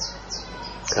sekamu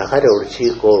kakati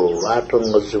olukiiko olwo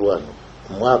lwatongozebwa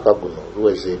omwaka guno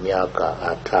luweza emyaka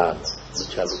 5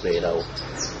 lukyalubeerawo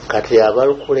kati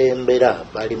abalukulembera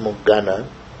bali mu Ghana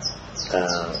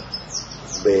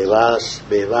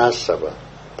be baasaba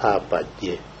Papa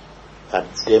ajje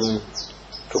addemu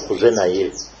tukuze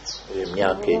naye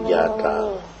emyaka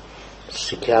egy'ataano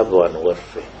sikyava wano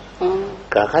waffe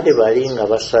kakati bali nga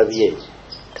basabye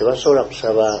tebasobola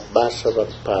basaba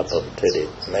Papa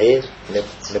butereevu naye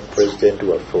ne pulezidenti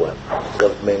waffe wano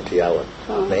gavumenti yawano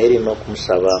naye erina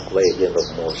okumusaba kuba yegenda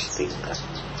okumuwositinga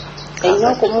erina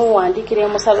okumuwandikira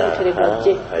emusaba butereevu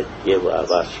ajje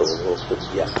bw'aba asobola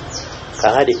okujja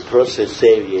kakati process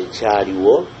ebyo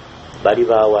ekyaliwo bali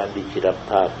bawandikira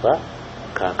Papa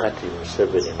kakati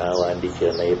Museveni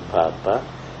n'awandikira naye Papa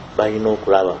balina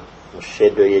okulaba mu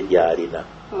shedo ye gy'alina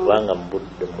kubanga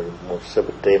mu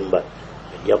Septemba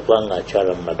ajja kubanga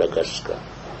akyala mu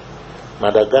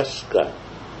Madagascar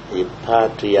ye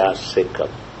paati ya SECAM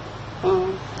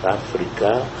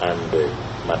Africa and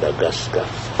Madagascar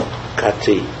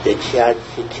kati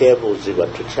ekyebuuzibwa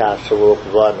tukyasobola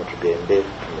okuva wano tugende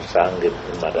tumusange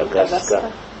mu Madagascar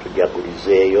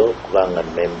tujagulizeeyo kubanga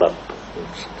member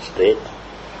state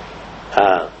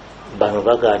bano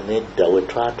bagaana edda we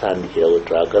twatandikira we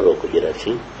twagala okugira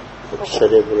ki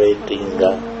okucelebratinga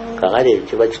kakati ekyo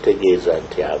kiba kitegeeza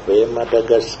nti ava e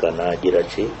Madagascar n'agira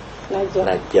ki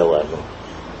n'ajja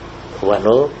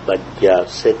wano bajja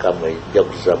sekamu ejja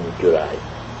kuza mu July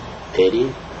eri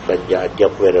ajja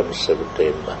kubeera mu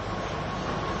Septemba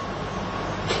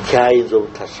kikyayinza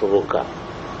obutasoboka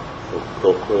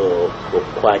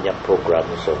okukwanya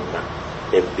programu zonna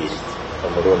ebbiri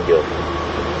omulundi ogwo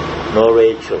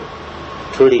n'olwekyo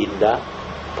tulinda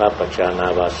Papa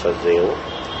kyanaaba asazeewo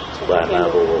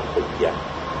bw'anaaba okujja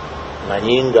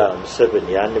manyi nga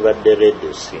Museveni yandibadde redde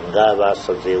singa aba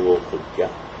asazeewo okujja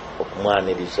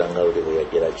okumwaniriza nga luli bwe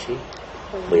yagira ki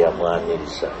bwe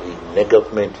yamwaniriza ne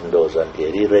gavumenti ndowooza nti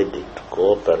eri ready to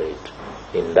cooperate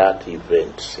in that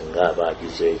event singa aba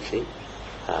agize eki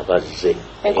abazze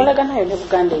enkolagana yo ne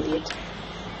Buganda eryeta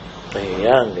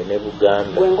yange ne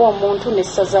Buganda gwe ng'omuntu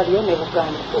n'essaza lyo ne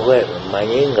Buganda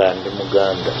manyi nga ndi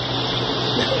Muganda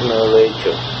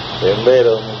n'olwekyo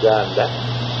embeera Omuganda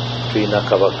tulina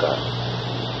Kabaka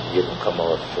ye Mukama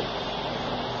waffe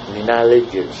nina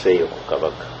allegiance eyo ku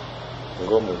Kabaka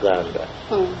ng'Omuganda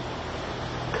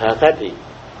kakati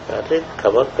ate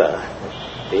Kabaka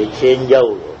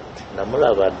ekyenjawulo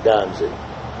namulaba ddanze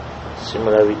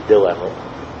simulabidde wano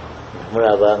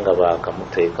namulaba nga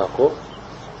baakamuteekako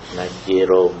najja e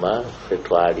Roma ffe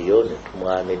twaliyo ne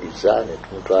tumwaniriza ne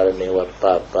tumutwala n'ewa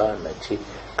Papa naki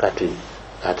kati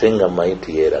ate nga manyi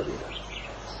tuyeerabira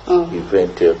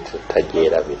event eyo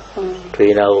tagyerabira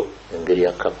tulinawo engeri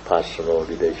ya personal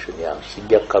relation yawo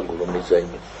sijja kukagulumiza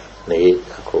nnyo naye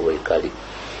akoba ekali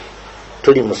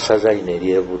tuli mu ssaza lino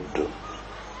ery'Ebuddu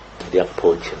lya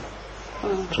Ppookino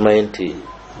tumanyi nti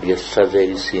lyessaza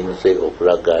erisinze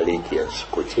okulaga allegiance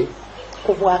kuki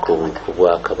ku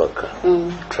Bwakabaka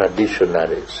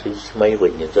traditionally simanyi bwe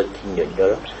nnyinza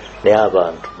kinnyonnyola naye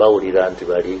abantu bawulira nti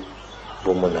bali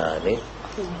bumunane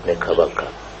ne Kabaka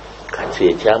kati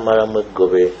ekyamalamu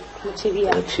eggobe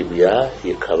mu kibya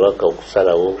ye Kabaka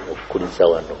okusalawo okukuliza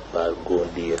wano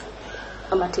bagundiya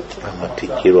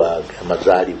amatikiro age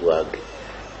amazaalibwa age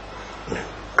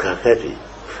kakati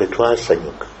ffe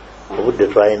twasanyuka obudde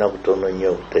twalina butono nnyo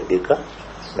obutegeka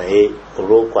naye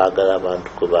olw'okwagala abantu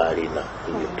kwe baalina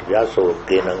ebintu byasobola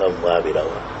okugenda nga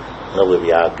mwabirawa nga bwe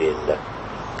byagenda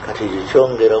kati ekyo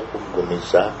kyongera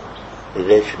okuggumiza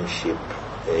relationship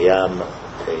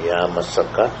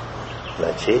ey'amasaka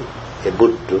naki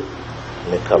Ebuddu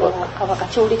ne kabaka kabaka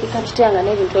kiwulikika kitanga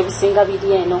n'ebintu ebisinga biri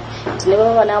eno nti ne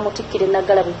baba banamutikkira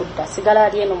Naggalabi kudda sigala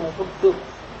ali eno mu buddu.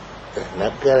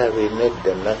 Naggalabi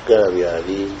nedda Naggalabi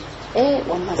ali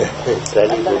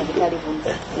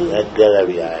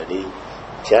Naggalabi ali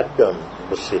Kyaddon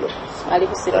Busiro ali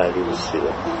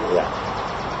Busiro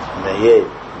naye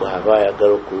bw'aba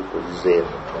ayagala okulukuliza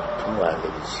eno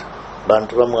tumwaniriza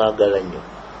bantu bamwagala nnyo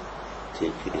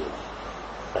kyekiri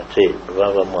ate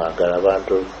baba bamwagala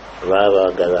abantu baba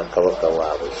baagala kabaka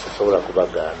waabwe sisobola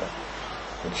kubagaana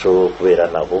nsobola okubeera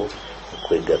nabo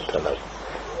okwegatta nabo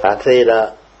ate era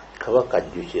kabaka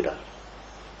ajjukira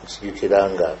nsijukira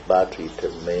nga baatuyita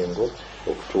Mengo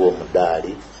okutuwa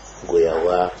omudaali gwe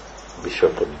yawa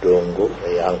Bishop Ddongo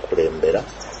eyankulembera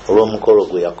olw'omukolo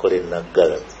gwe yakola e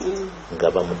Naggalabi nga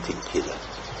bamutikkira.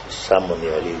 Samoni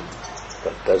yali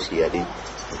Batasi yali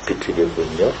mpitirivu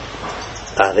nnyo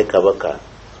ate kabaka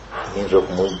nyinza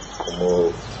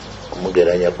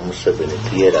okumugeranya ku Museveni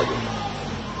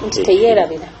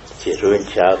teyerabira kiro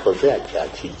kyakoze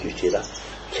akijjukira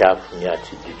kyafunye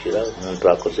akijjukira omuntu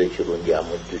akoze ekirungi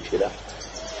amujjukira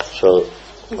so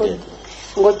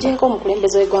ng'oggyeko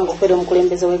omukulembeze w'eggwanga okubeera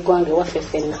omukulembeze w'eggwanga ewaffe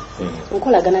ffenna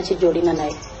nkolagana ki gy'olina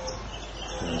naye?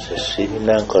 Nze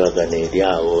sirina nkolagana eri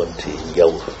awo nti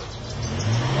njawulo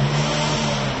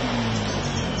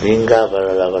ninga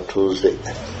abalala abatuuze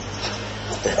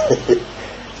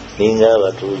ninga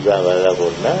abatuuze abalala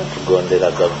bonna tugondera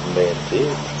gavumenti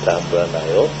tutambula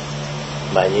nayo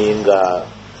manyi nga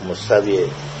musabye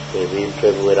ebintu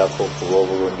ebiwerako okuba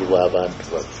obulungi bw'abantu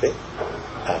baffe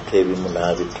ate ebimu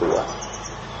n'abituwa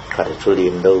kale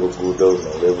tulinda oluguudo luno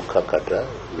olw'ebukakata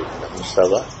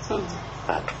namusaba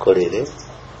atukolere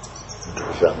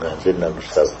ntuuza nga nze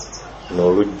nalusaba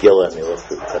n'olujja wano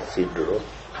ewaffe kasiduro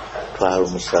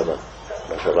twalumusaba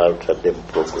basaba alutadde mu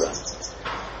puroguramu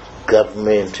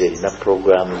gavumenti erina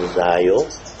puroguramu zaayo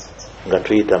nga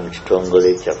tuyita mu kitongole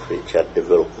kyaffe ekya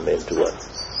development wano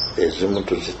ezimu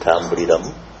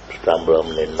tuzitambuliramu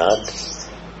tutambulamu ne NADS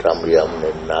tutambuliramu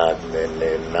ne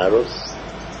NAROS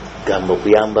gamba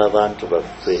okuyamba abantu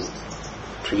baffe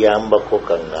tuyambako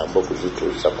kaŋŋamba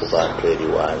okuzituusa ku bantu eri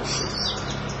wansi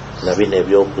na bino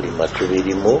ebyokulima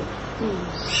tubirimu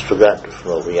situgaa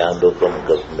tufuna obuyambi okuva mu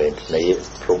gavumenti naye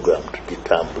puroguramu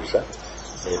tugitambuza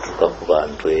netuuka ku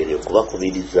bantu eri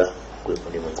okubakubiriza gwe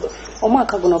mulimu gwaffe.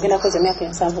 Omwaka guno ogenda koza emyaka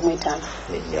 75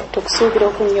 tukusuubira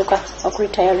okunnyuka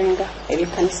okuritayaringa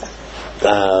ebyekkanisa?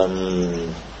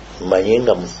 Manyi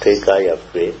nga mu tteeka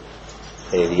yaffe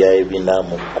erya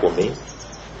 410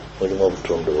 mulimu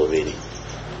obutundu bubiri.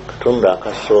 Katundu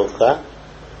akasooka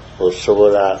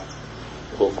osobola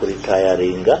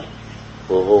okuritayaringa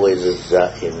oba owezezza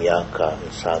emyaka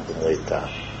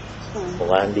 75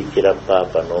 owandiikira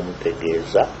paapa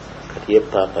n'omutegeeza kati ye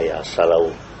paapa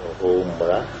yasalawo oba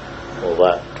owummula oba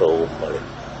towummule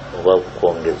oba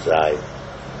kukwongezaayo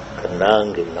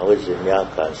kanange naweza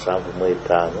emyaka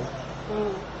 75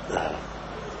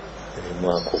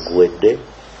 omwaka oguwedde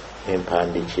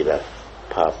nempandikira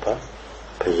paapa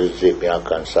pezezza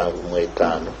emyaka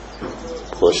 75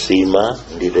 osiima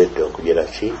ndiredde okugera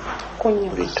ki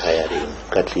retiring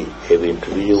kati ebintu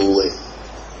biriwe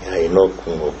alina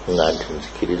okuŋŋa nti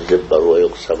nzikiriza ebbaluwa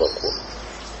y'okusaba ku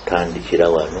tandikira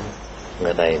wano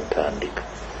nga naye ntandika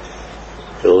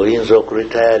oyinza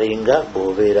okuritayaringa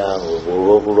bw'obeera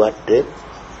olw'obulwadde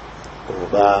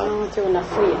oba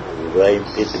olwa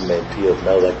impediment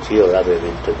yonna baki olaba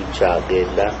ebintu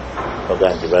bikyagenda oga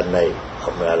nti bannaye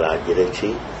omulala agire ki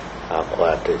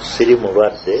akwate siri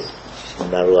mulwadde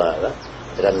sinalwala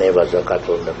era neebaza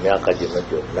Katonda myaka gino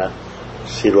gyonna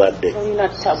sirwadde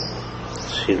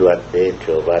nti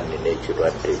oba nina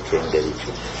ekirwadde ekyengeri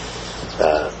ki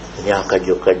myaka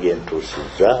gyokka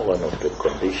gyentuusizza one of the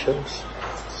conditions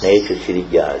naye ekyo kiri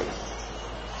gyali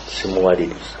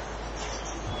simuwaliriza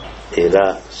era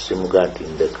simuga nti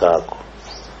ndekaako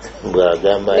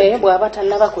bwagamba naye bw'aba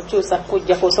tannaba kukyusa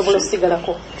kujja kusobola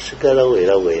okusigalako sigalawo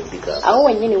era wendika awo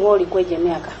wennyini wooli kwegyo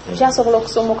emyaka kyasobola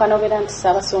okusumuka n'obeera nti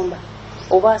Ssaabasumba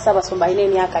oba Ssaabasumba alina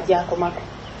emyaka gy'akomako?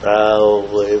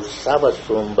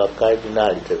 Ssaabasumba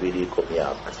kadinaali tebiriiko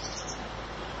myaka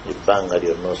ebbanga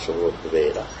lyonna osobola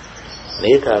okubeera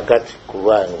naye kaakati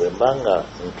kubanga bwe mbanga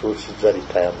ntuusizza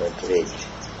retirement age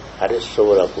ate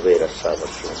sisobola kubeera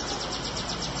Ssaabasumba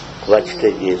kuba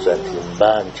kitegeeza nti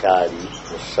mba nkyali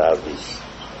mu saavisi.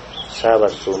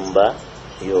 Ssaabasumba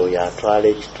yoyo atwala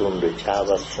ekitundu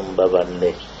eky'abasumba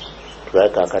banne tulabe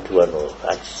kaakati wano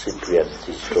akisitulya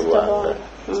tikitolwanga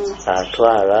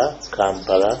atwala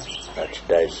Kampala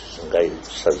archdiocese nga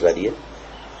essaza lye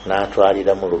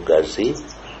n'atwalira mu Lugazi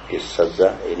essaza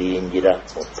eriyingira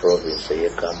mu province y'e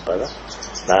Kampala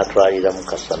n'atwalira mu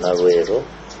Kasana Lwero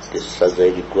essaza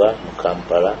erigwa mu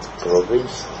Kampala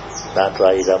province,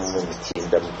 n'atwalira mu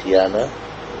Mukinda Mutyana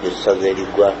essaza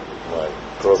erigwa mu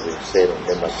province eno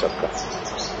ne Masaka.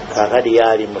 Kaakati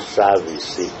yali mu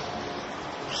saavisi,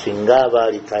 singa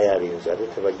abaali tayarinze ate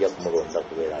tebajja kumulonda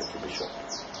kubeera archbishop.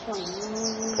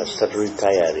 Kasita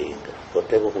tulitayaringa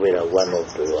oteeka okubeera one of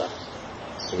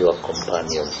your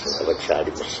companions nga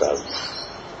bakyali mu saavisi.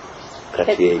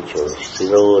 Kati ekyo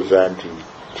sirowooza nti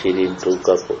kiri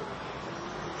ntuukako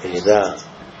era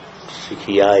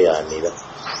sikiyayaanira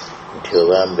nti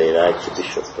oba mbeera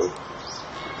archbishop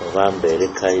oba mbeere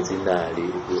karidinaali.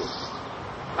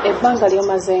 Ebbanga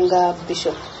lyomaze nga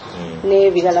bishop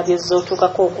n'ebirala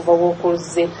byozootuukako okuva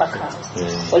w'okuzze paka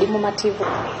oli mu mativu?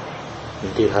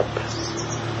 Ndi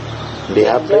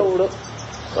happy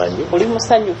wangi oli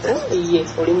musanyufu? Iye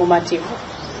oli mu mativu?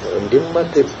 Ndi mu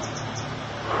mativu.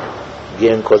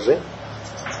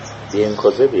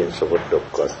 byenkoze byensobodde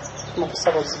okukola mu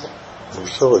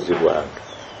busobozi bwange,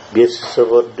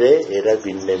 byesisobodde era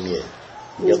binnemye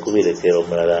nja kubirekera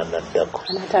omulala anaddako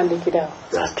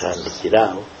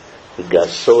atandikiraawo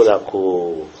bigasobola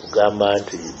kugamba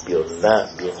nti byonna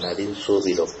byenali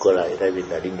nsuubira okukola era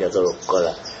byenali njagala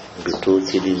okukola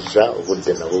mbituukiriza.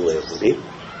 Obudde nabwo bwe buli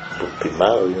bupima.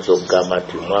 Oyinza okugamba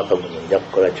nti omwaka guno nja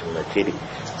kukola kino nakiri,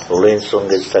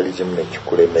 olw'ensonga ezitali zimu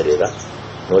nekikulemerera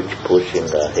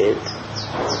n'okipushinga ahead.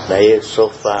 Naye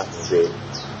sofa nze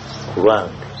ku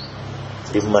lwange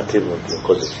ndi mumativu nti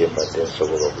nkoze kyembadde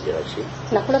nsobola okugeraki.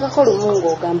 Nakulabako lumu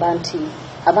ng'ogamba nti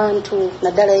abantu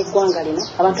naddala eggwanga lino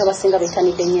abantu abasinga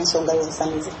beetanidde nnyo ensonga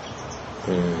y'obusamize.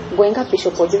 Gwe nga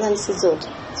bishop ogirwanisiza oti?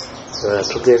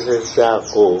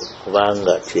 Tugezezaako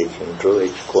kubanga kyekintu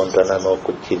ekikontana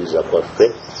n'okukkiriza kwaffe.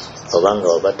 Obanga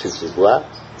wabatizibwa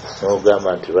n'ogamba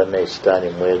nti bannaye sitaani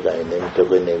mwegaanye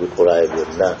n'emitego n'ebikolayo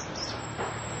byonna,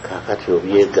 kaakati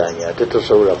obyegaanye ate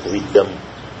tosobola kubiddamu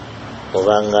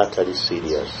obanga atali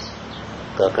serious.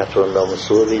 Katonda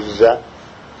omusuubiza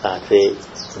ate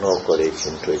n'okola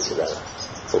ekintu ekirala,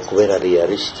 okubeera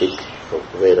realistic,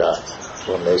 okubeera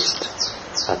honest,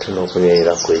 ate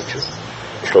n'okunywerera ku ekyo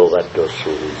kyobadde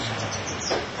osuubiza.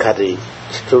 Kati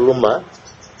kituluma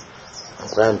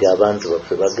okuba nti abantu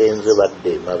baffe bagenze badde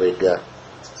emabega,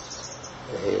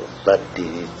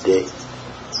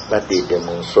 baddiridde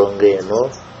mu nsonga eno,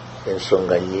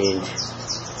 ensonga nnyingi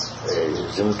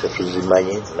zimu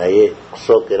tetuzimanyi, naye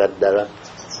kusookera ddala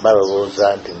balowooza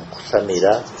nti mu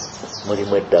kusamira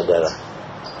mulimu eddagala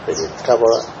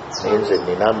eritabola. Naye nze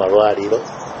nina amalwaliro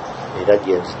era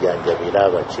gye nzijanjabira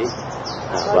abaki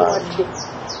abantu.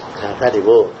 Kaakati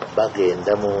bo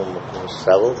bagenda mu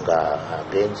nsabo nga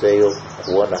agenzeeyo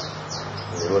kuwona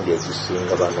emirundi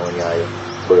egisinga banoonyayo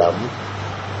bulamu,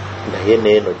 naye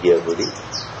neeno gye buli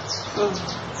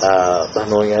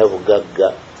banoonyayo bugagga,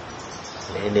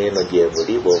 naye neeno gye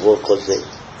buli. Bw'oba okoze,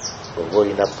 bw'oba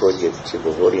olina projekiti,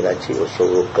 bw'oba olina ki,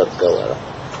 osobola okugaggawala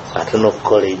ate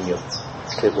n'okukola ennyo.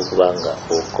 Teeka okuba nga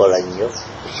okola nnyo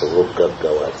osobola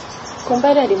okugaggawala. Ku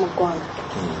mbeera eri mu ggwanga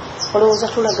olowooza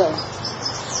tulagawo?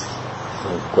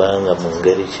 Mu ggwanga mu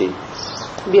ngeri ki?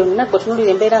 Byonna gwe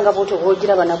tunulira embeera nga bwoti oba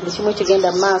ogiraba na buli kimu ekigenda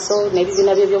mu maaso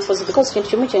n'ebibiina by'ebyobufuzi, because kintu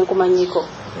kimu kyenkumanyiko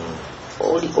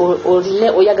oline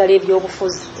oyagala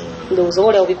ebyobufuzi, ndowooza oba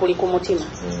olyawo bikuli ku mutima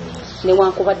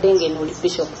newankubadde ng'eno oli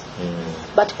bishop,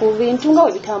 but ku bintu nga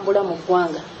we bitambula mu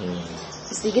ggwanga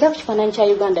sigira ku kifaananyi kya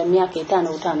Uganda mu myaka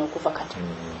 5 okuva kati.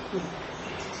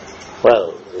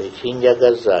 Well,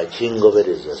 ekinjagaza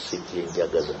kingobereza, si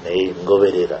kinjagaza naye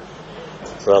ngoberera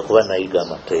lwakuba nayiga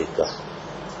amateeka.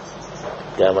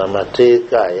 Gamba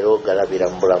amateeka era ogalabira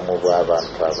mu bulamu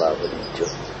bw'abantu aba bulijjo.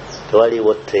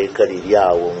 Tewaliwo tteeka liri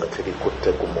awo nga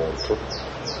terikutte ku muntu.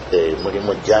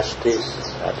 Mulimu justice,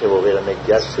 ate bw'obeera ne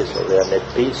justice obeera ne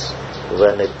peace.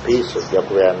 Obeera ne peace ojja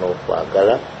kubeera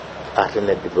n'okwagala ate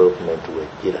ne development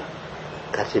wejjira.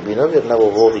 Kati bino byonna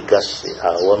bw'oba obigase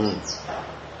awamu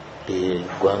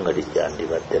eggwanga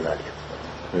lijjandibadde nalyo.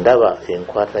 Ndaba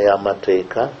enkwata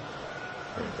y'amateeka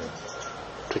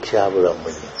tukyabula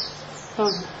munyo.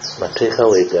 Mateeka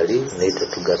weegali naye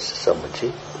tetugasisa muki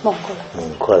mu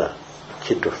nkola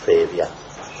kitufeebya.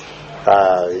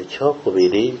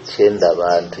 Ekyokubiri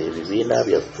kyendaba nti ebibiina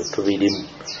byaffe tubirimu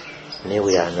naye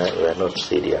we are not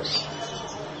serious.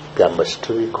 Gamba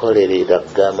situbikolerera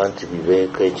kugamba nti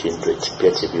bibeeko ekintu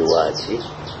ekipya kibiwaaki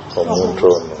omuntu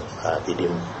ono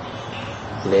abirimu.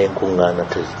 N'enkuŋŋaana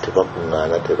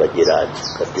tebakuŋŋaana tebagiraki,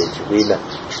 kati ekibiina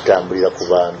kitambulira ku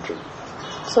bantu.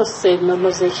 So se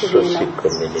nonoze ekibiina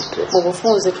mu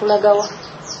bufunze tulagawa?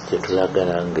 Tetulaga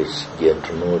nange gye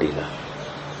ntunuulira,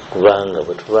 kubanga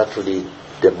bwe tuba tuli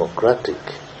democratic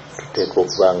tuteeka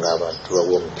okuba nga abantu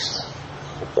bawa omukisa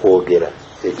okwogera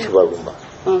ekibaluma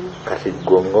kati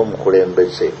gwe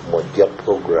ng'omukulembeze mujja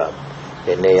program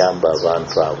eneyamba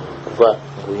abantu abo kuba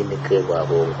buyinike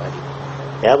bwabwe obubali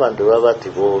naye abantu baba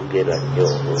tiboogera nnyo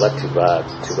oba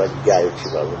tibajjaayo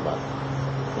kibaluma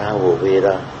naawe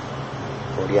obeera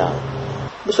oli awo.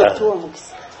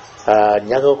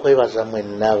 Njaga okwebaza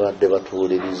mwenna abadde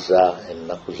batuwuliriza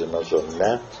ennaku zino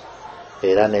zonna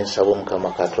era nensaba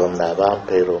Omukama Katonda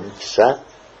abampeera omukisa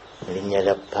mu linnya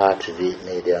lya Paatiri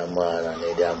n'erya Mwana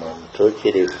n'erya Mwoyo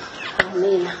Mutuukirivu.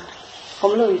 Amiina.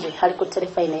 Omulungi ali ku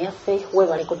terefayina yaffe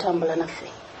weebale kutambula naffe.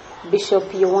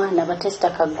 Bishop Yohana Batesta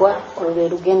Kaggwa olwe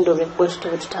lugendo lwe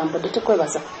bwettu tutambudde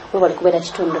tukwebaza weebale kubeera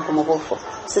kitundu ku mubuufu.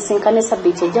 Sisinkane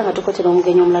sabbiiti ejja nga tukotera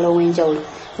omugenyi omulala ow'enjawulo.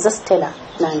 Nze Stella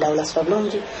Nandawula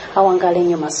Ssabulungi awangaala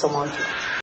ennyo masomo ge.